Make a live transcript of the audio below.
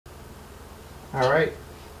All right.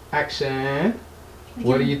 Action.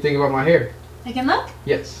 What do you think about my hair? I can look?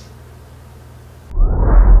 Yes.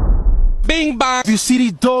 Bing bong. You see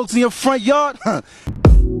these dogs in your front yard? Huh.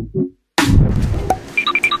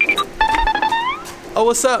 Oh,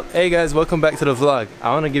 what's up? Hey guys, welcome back to the vlog.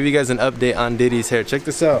 I want to give you guys an update on Diddy's hair. Check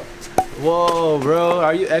this out. Whoa, bro.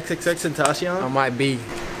 Are you XXX Tentacion? I might be.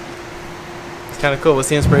 It's kind of cool. What's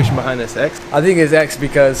the inspiration behind this? X? I think it's X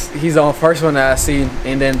because he's the first one that I seen,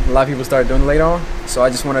 and then a lot of people started doing it later on. So I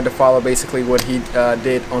just wanted to follow basically what he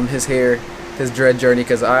did on his hair, his dread journey,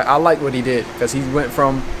 because I like what he did. Because he went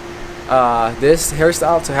from this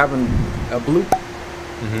hairstyle to having a blue.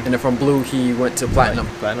 And then from blue he went to platinum.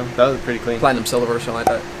 Platinum? That was pretty clean. Platinum silver or something like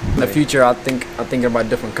that. In the future I'm thinking about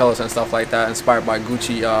different colors and stuff like that, inspired by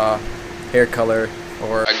Gucci hair color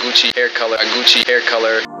or a Gucci hair color.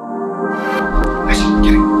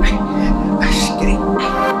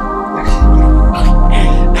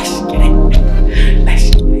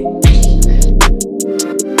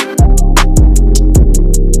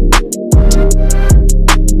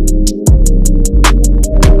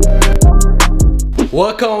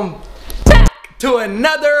 Welcome back to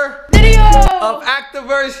another Video of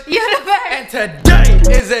Actdaverse Universe. And today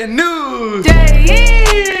is a new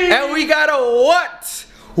day. And we got a what?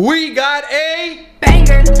 We got a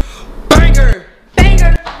Banger. Banger.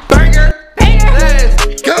 Banger. Banger. Banger.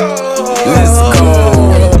 Let's go. Let's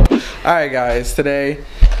go. Alright guys, today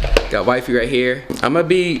got wifey right here. I'm gonna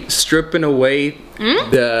be stripping away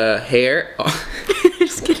the hair.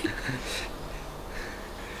 Just kidding.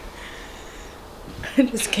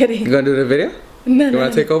 Just kidding. You gonna do the video? No, You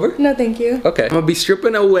wanna take over? No, thank you. Okay. I'm gonna be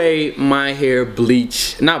stripping away my hair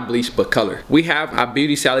bleach, not bleach, but color. We have our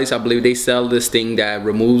Beauty Sally's, I believe they sell this thing that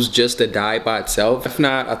removes just the dye by itself. If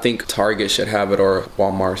not, I think Target should have it or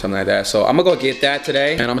Walmart or something like that. So I'm gonna go get that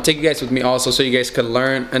today. And I'm gonna take you guys with me also so you guys can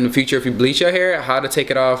learn in the future if you bleach your hair, how to take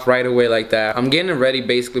it off right away like that. I'm getting ready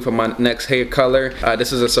basically for my next hair color.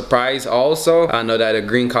 This is a surprise also. I know that a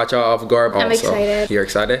green caught y'all off guard also. I'm excited. You're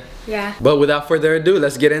excited? Yeah. But without further ado,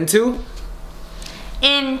 let's get into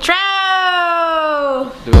Intro.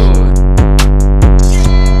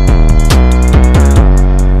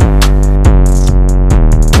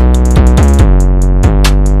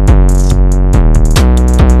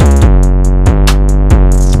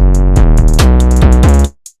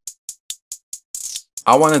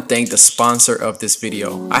 I want to thank the sponsor of this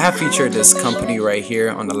video. I have featured this company right here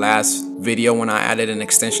on the last video when I added an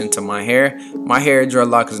extension to my hair. My hair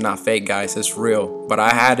dreadlock is not fake, guys, it's real. But I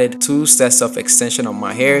added 2 sets of extension on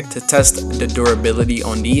my hair to test the durability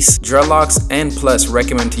on these dreadlocks, and plus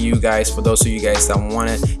recommend to you guys, for those of you guys that want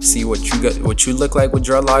to see what you look like with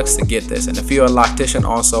dreadlocks, to get this. And if you're a loctician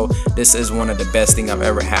also, this is one of the best thing I've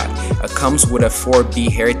ever had. It comes with a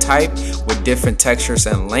 4B hair type with different textures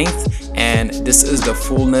and length, and this is the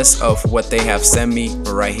fullness of what they have sent me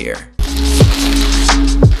right here.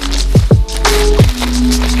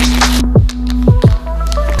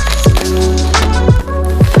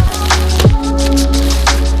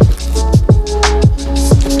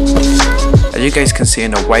 As you guys can see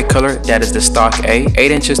in the white color, that is the stock A,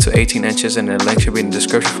 8 inches to 18 inches, and the link should be in the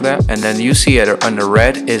description for that. And then you see it on the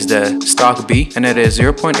red is the stock B, and it is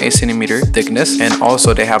 0.8 centimeter thickness, and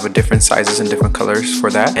also they have a different sizes and different colors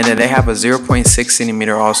for that. And then they have a 0.6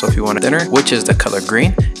 centimeter also if you want a thinner, which is the color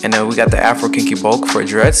green. And then we got the Afro Kinky Bulk for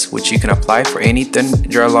dreads, which you can apply for any thin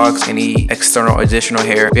dreadlocks, any external additional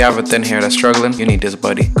hair. If you have a thin hair that's struggling, you need this,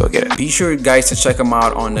 buddy. Go get it. Be sure, guys, to check them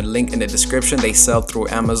out on the link in the description. They sell through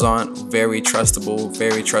Amazon. Very trustable,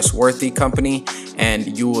 very trustworthy company,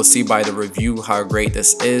 and you will see by the review how great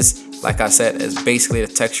this is. Like I said, it's basically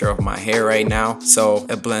the texture of my hair right now, so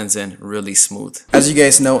it blends in really smooth. As you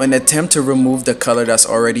guys know, in an attempt to remove the color that's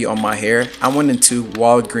already on my hair, I went into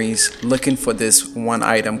Walgreens looking for this one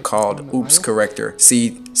item called Oops Corrector.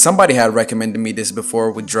 See, somebody had recommended me this before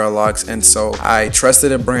with dreadlocks, and so I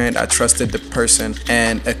trusted the brand, I trusted the person,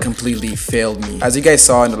 and it completely failed me. As you guys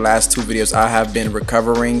saw in the last 2 videos, I have been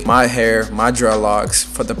recovering my hair, my dreadlocks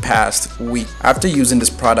for the past week. After using this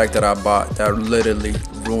product that I bought that literally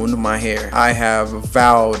ruined my hair, I have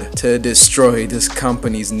vowed to destroy this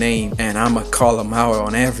company's name, and I'ma call them out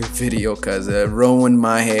on every video because it ruined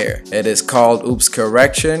my hair. It is called Oops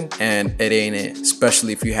Correction, and it ain't it,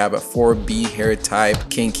 especially if you have a 4B hair type,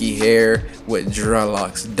 kinky hair with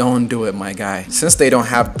dreadlocks. Don't do it, my guy. Since they don't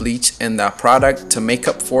have bleach in that product to make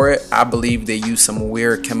up for it, I believe they used some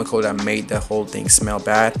weird chemical that made the whole thing smell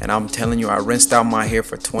bad. And I'm telling you, I rinsed out my hair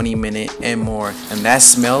for 20 minutes and more, and that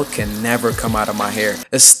smell can never come out of my hair.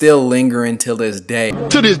 It's still lingering till this day.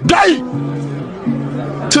 To this day!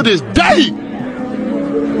 To this day!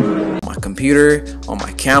 My computer computer, on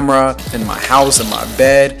my camera, in my house, in my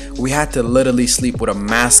bed. We had to literally sleep with a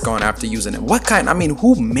mask on after using it. What kind? I mean,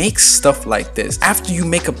 who makes stuff like this? After you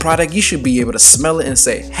make a product, you should be able to smell it and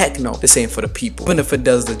say, heck no, this ain't for the people. Even if it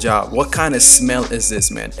does the job. What kind of smell is this,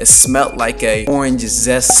 man? It smelled like a orange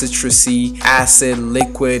zest, citrusy, acid,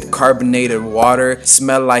 liquid, carbonated water. It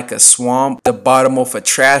smelled like a swamp. The bottom of a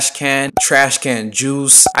trash can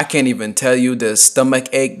juice. I can't even tell you the stomach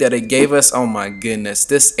ache that it gave us. Oh my goodness,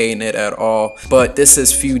 this ain't it at all. But this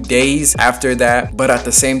is few days after that. But at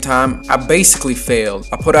the same time, I basically failed.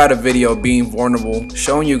 I put out a video being vulnerable,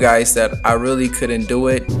 showing you guys that I really couldn't do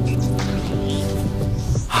it.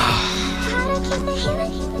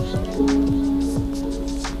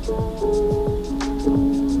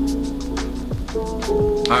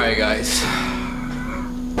 Alright guys,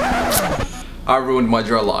 I ruined my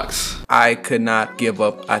dreadlocks. I could not give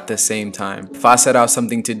up at the same time. If I set out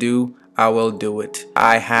something to do, I will do it.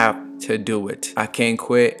 I have to do it. I can't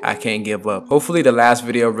quit. I can't give up. Hopefully the last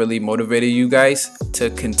video really motivated you guys to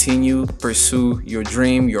continue, pursue your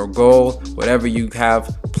dream, your goal, whatever you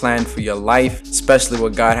have planned for your life, especially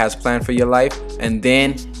what God has planned for your life, and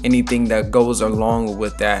then anything that goes along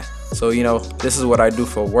with that. So, you know, this is what I do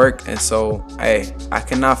for work, and so, hey, I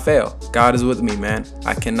cannot fail. God is with me, man.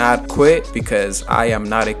 I cannot quit because I am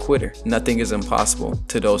not a quitter. Nothing is impossible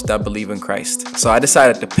to those that believe in Christ. So I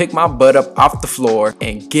decided to pick my butt up off the floor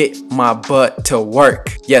and get my butt to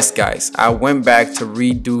work. Yes, guys, I went back to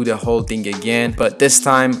redo the whole thing again, but this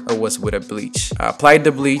time it was with a bleach. I applied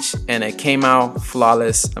the bleach and it came out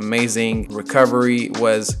flawless, amazing. Recovery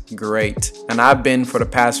was great. And I've been for the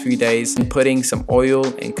past few days putting some oil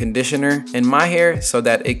and conditioner in my hair so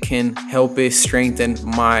that it can help it strengthen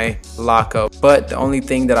my lockup. But the only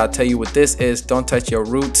thing that I'll tell you with this is don't touch your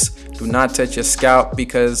roots. Do not touch your scalp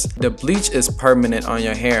because the bleach is permanent on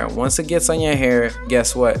your hair. Once it gets on your hair,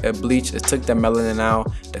 guess what? A bleach, it took the melanin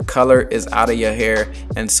out. The color is out of your hair,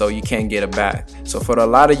 and so you can't get it back. So for a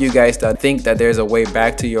lot of you guys that think that there's a way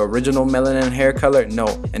back to your original melanin hair color, no.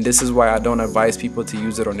 And this is why I don't advise people to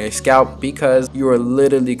use it on their scalp, because you are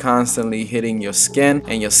literally constantly hitting your skin,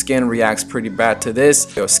 and your skin reacts pretty bad to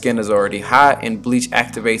this. Your skin is already hot, and bleach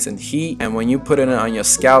activates in heat, and when you put it on your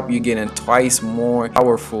scalp, you're getting twice more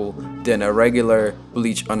powerful than a regular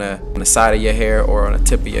bleach on the side of your hair or on the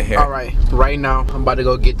tip of your hair. Alright, right now I'm about to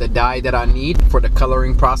go get the dye that I need for the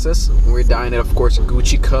coloring process. We're dyeing it, of course,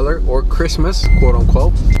 Gucci color or Christmas, quote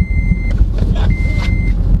unquote.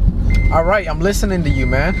 Alright, I'm listening to you,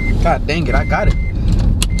 man. God dang it, I got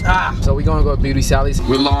it. So we're gonna go to Beauty Sally's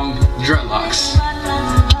with long dreadlocks.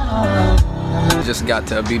 Just got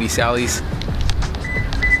to Beauty Sally's.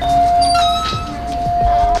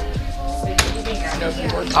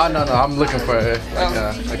 Oh no, I'm looking for a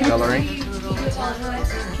coloring.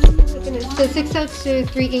 So 602,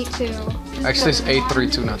 382. Actually, it's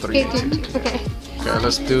 832, not 382. Okay. Okay,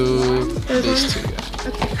 let's do these two.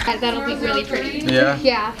 Okay, that'll be really pretty. Yeah?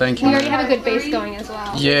 Yeah. Thank you. We already have a good base going as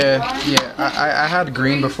well. Yeah. I had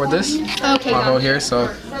green before this. Okay. My whole hair, so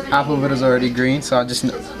half of it is already green, so I just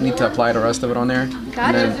need to apply the rest of it on there.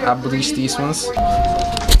 Got and it. then I bleach these ones.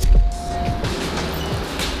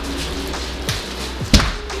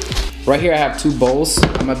 Right here I have two bowls.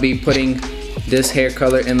 I'm gonna be putting this hair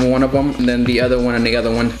color in one of them, and then the other one and the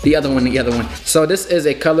other one, the other one. So this is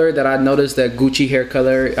a color that I noticed that Gucci hair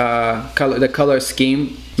color, the color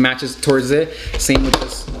scheme matches towards it. Same with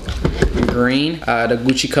this green. The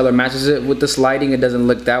Gucci color matches it. With this lighting, it doesn't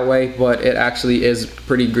look that way, but it actually is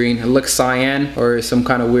pretty green. It looks cyan or some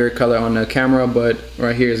kind of weird color on the camera, but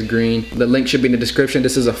right here is green. The link should be in the description.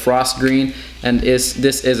 This is a frost green, and this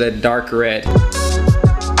is a dark red.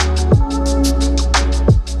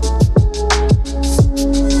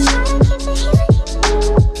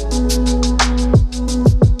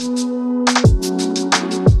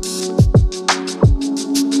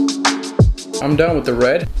 I'm done with the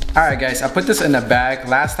red. Alright guys, I put this in a bag.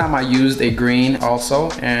 Last time I used a green also,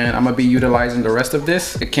 and I'm gonna be utilizing the rest of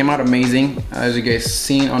this. It came out amazing. As you guys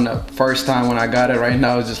seen on the first time when I got it. Right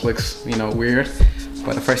now it just looks, you know, weird.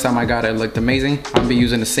 But the first time I got it, it looked amazing. I'll be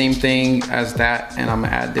using the same thing as that, and I'm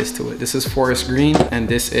gonna add this to it. This is forest green, and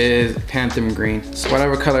this is phantom green. So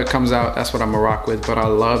whatever color comes out, that's what I'm gonna rock with. But I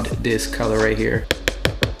loved this color right here.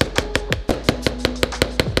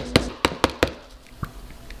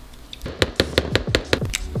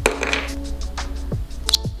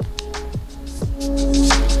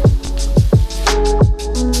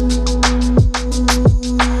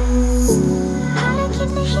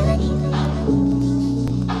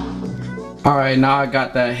 Alright, now I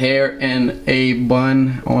got the hair in a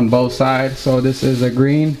bun on both sides. So this is a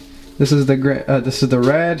green, this is the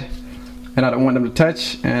red, and I don't want them to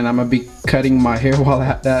touch, and I'm gonna be cutting my hair while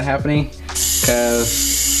that happening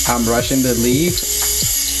because I'm rushing to leave.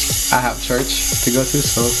 I have church to go to,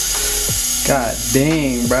 so god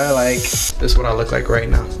dang, bro, like this is what I look like right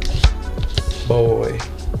now, boy.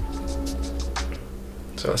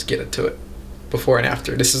 So let's get into it. Before and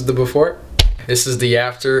after. This is the before, this is the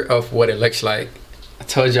after of what it looks like. I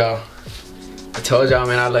told y'all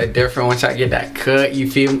man, I look different once I get that cut, you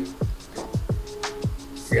feel me?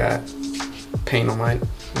 I got paint on my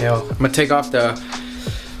nail. I'm gonna take off the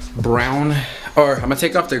brown, or I'm gonna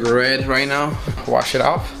take off the red right now, wash it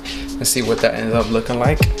off, and see what that ends up looking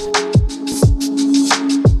like.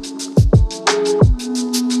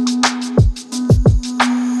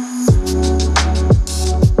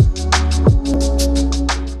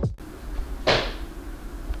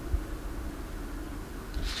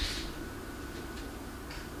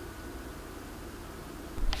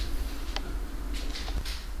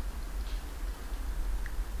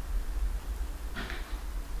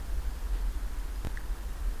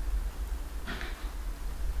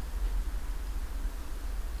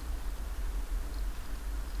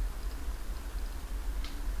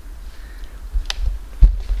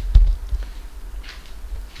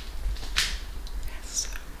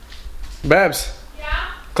 Babs.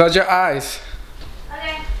 Yeah? Close your eyes.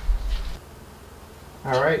 Okay.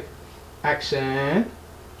 Alright. Action.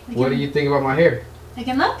 What do you think about my hair? I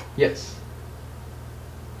can look? Yes.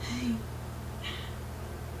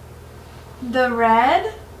 The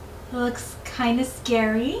red looks kind of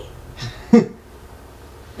scary.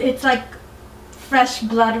 It's like fresh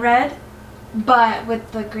blood red, but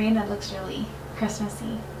with the green it looks really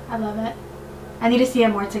Christmassy. I love it. I need to see it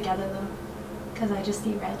more together though, because I just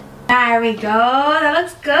see red. There we go. That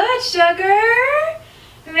looks good, sugar.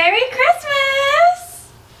 Merry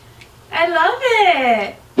Christmas. I love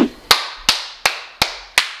it.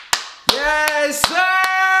 Yes,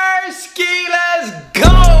 sir! Ski, let's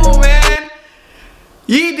go, man!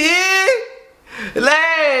 You did?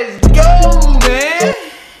 Let's go, man!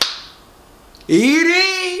 You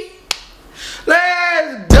did?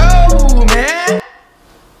 Let's go, man!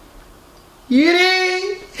 You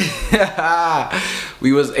did?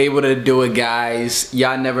 We was able to do it, guys.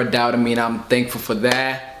 Y'all never doubted me, and I'm thankful for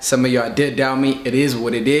that. Some of y'all did doubt me. It is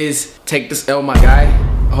what it is. Take this L, my guy.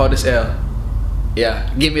 Hold this L.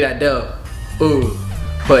 Yeah, give me that dub. Ooh.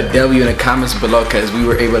 Put W in the comments below because we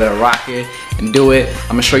were able to rock it and do it. I'm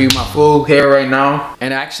gonna show you my full hair right now.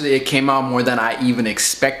 And actually it came out more than I even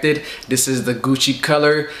expected. This is the Gucci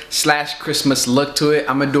color / Christmas look to it.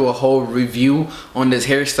 I'm gonna do a whole review on this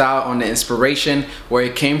hairstyle, on the inspiration, where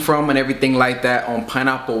it came from and everything like that on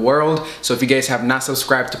Pineapple World. So if you guys have not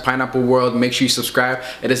subscribed to Pineapple World, make sure you subscribe.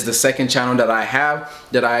 It is the second channel that I have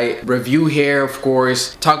that I review hair, of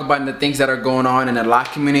course, talk about the things that are going on in the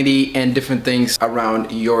Loc community and different things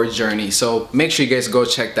around your journey. So make sure you guys go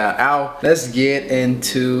check that out. Let's get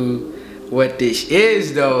into what this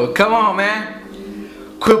is though. Come on,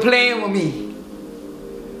 man. Quit playing with me.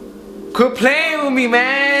 Quit playing with me,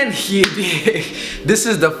 man. This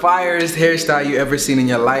is the firest hairstyle you ever seen in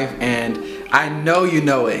your life, and I know you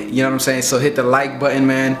know it. You know what I'm saying? So hit the like button,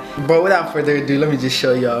 man. But without further ado, let me just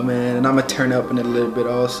show y'all, man. And I'm gonna turn up in a little bit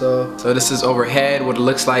also. So this is overhead, what it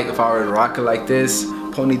looks like if I were to rock it like this.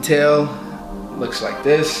 Ponytail looks like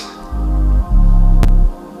this.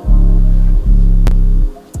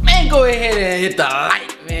 Man, go ahead and hit the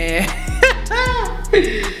like, man.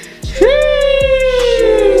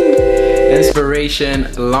 Inspiration,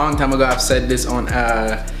 a long time ago I've said this on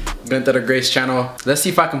Glint of Grace channel. Let's see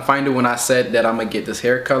if I can find it when I said that I'm gonna get this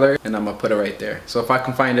hair color, and I'm gonna put it right there. So if I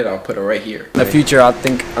can find it, I'll put it right here. In the future, I'm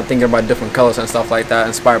thinking about different colors and stuff like that,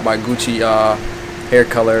 inspired by Gucci hair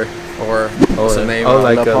color, or what's the name? Oh,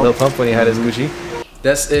 like Lil Pump when he had his Gucci.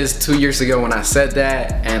 This is 2 years ago when I said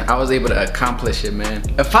that, and I was able to accomplish it, man.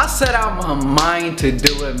 If I set out my mind to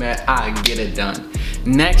do it, man, I get it done.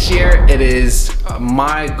 Next year, it is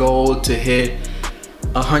my goal to hit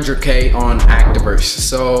 100K on Actdaverse.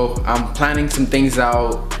 So I'm planning some things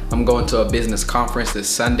out. I'm going to a business conference this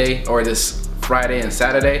Sunday, or this Friday and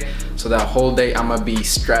Saturday. So that whole day I'm gonna be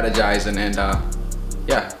strategizing, and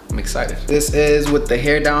yeah, I'm excited. This is with the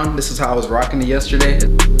hair down. This is how I was rocking it yesterday.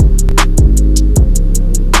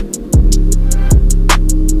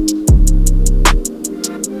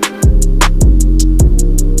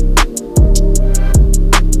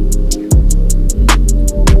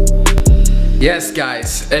 Yes,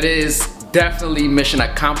 guys, it is definitely mission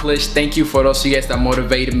accomplished. Thank you for those of you guys that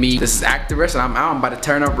motivated me. This is Actdaverse, and I'm out. I'm about to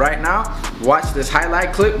turn up right now. Watch this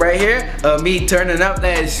highlight clip right here of me turning up.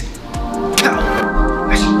 Let's go.